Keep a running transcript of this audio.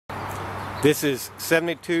This is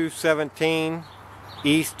 7217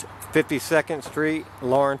 East 52nd Street,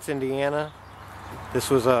 Lawrence, Indiana. This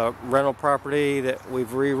was a rental property that we've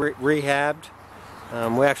rehabbed.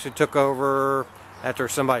 We actually took over after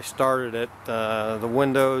somebody started it. The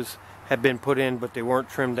windows had been put in, but they weren't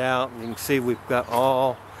trimmed out. You can see we've got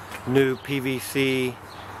all new PVC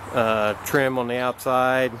trim on the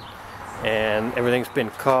outside, and everything's been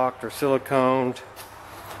caulked or siliconed.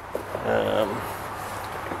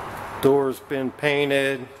 Doors been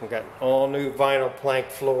painted. We've got all new vinyl plank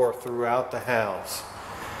floor throughout the house.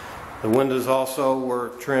 The windows also were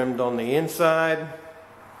trimmed on the inside.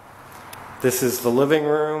 This is the living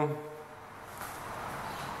room.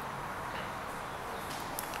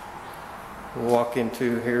 We'll walk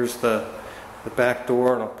into, here's the back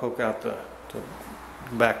door, and I'll poke out the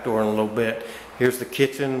back door in a little bit. Here's the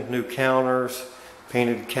kitchen, new counters,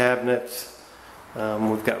 painted cabinets.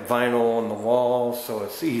 We've got vinyl on the walls, so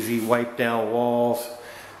it's easy wipe down walls.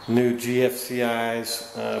 New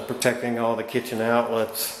GFCIs protecting all the kitchen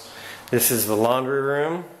outlets. This is the laundry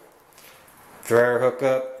room, dryer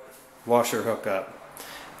hookup, washer hookup,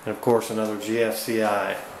 and of course another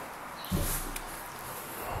GFCI.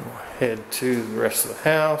 We'll head to the rest of the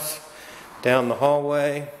house, down the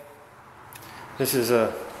hallway. This is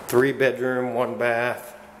a 3-bedroom, 1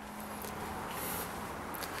 bath.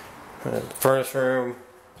 Furnace room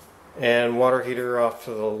and water heater off to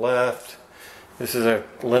the left. This is a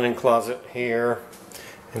linen closet here,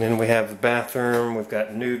 and then we have the bathroom. We've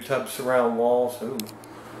got new tub surround walls. Ooh.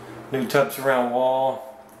 New tub surround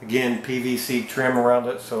wall. Again, PVC trim around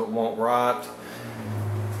it so it won't rot.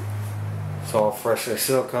 It's all freshly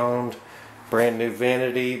siliconed. Brand new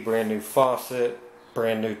vanity, brand new faucet,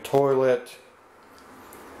 brand new toilet,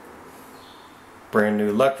 brand new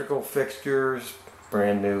electrical fixtures,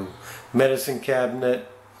 brand new medicine cabinet,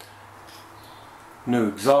 new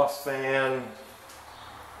exhaust fan,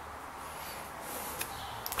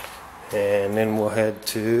 and then we'll head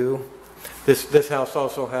to this house.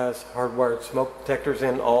 Also has hardwired smoke detectors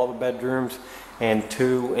in all the bedrooms and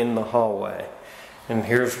 2 in the hallway. And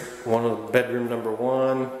here's one of the bedroom number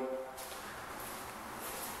 1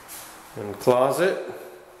 and closet,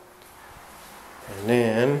 and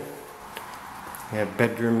then we have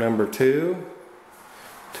bedroom number 2.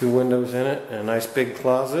 2 windows in it, and a nice big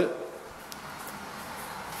closet.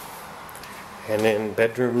 And then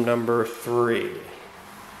bedroom number 3.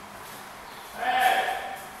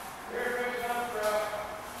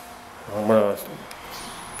 I'm going to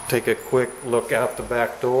take a quick look out the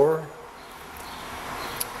back door.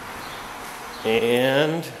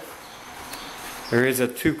 And there is a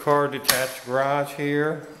 2-car detached garage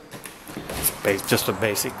here. It's just a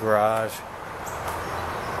basic garage.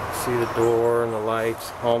 See the door and the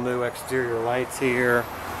lights, all new exterior lights here,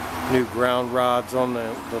 new ground rods on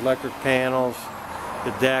the electric panels.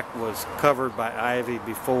 The deck was covered by ivy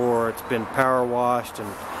before. It's been power washed and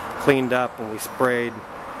cleaned up, and we sprayed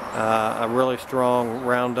a really strong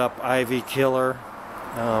Roundup ivy killer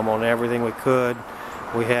on everything we could.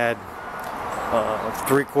 We had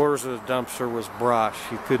 3/4 of the dumpster was brush.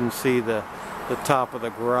 You couldn't see the top of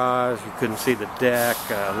the garage, you couldn't see the deck.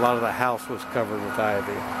 A lot of the house was covered with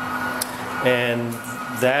ivy. And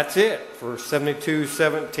that's it for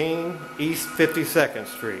 7217 East 52nd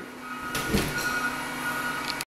Street.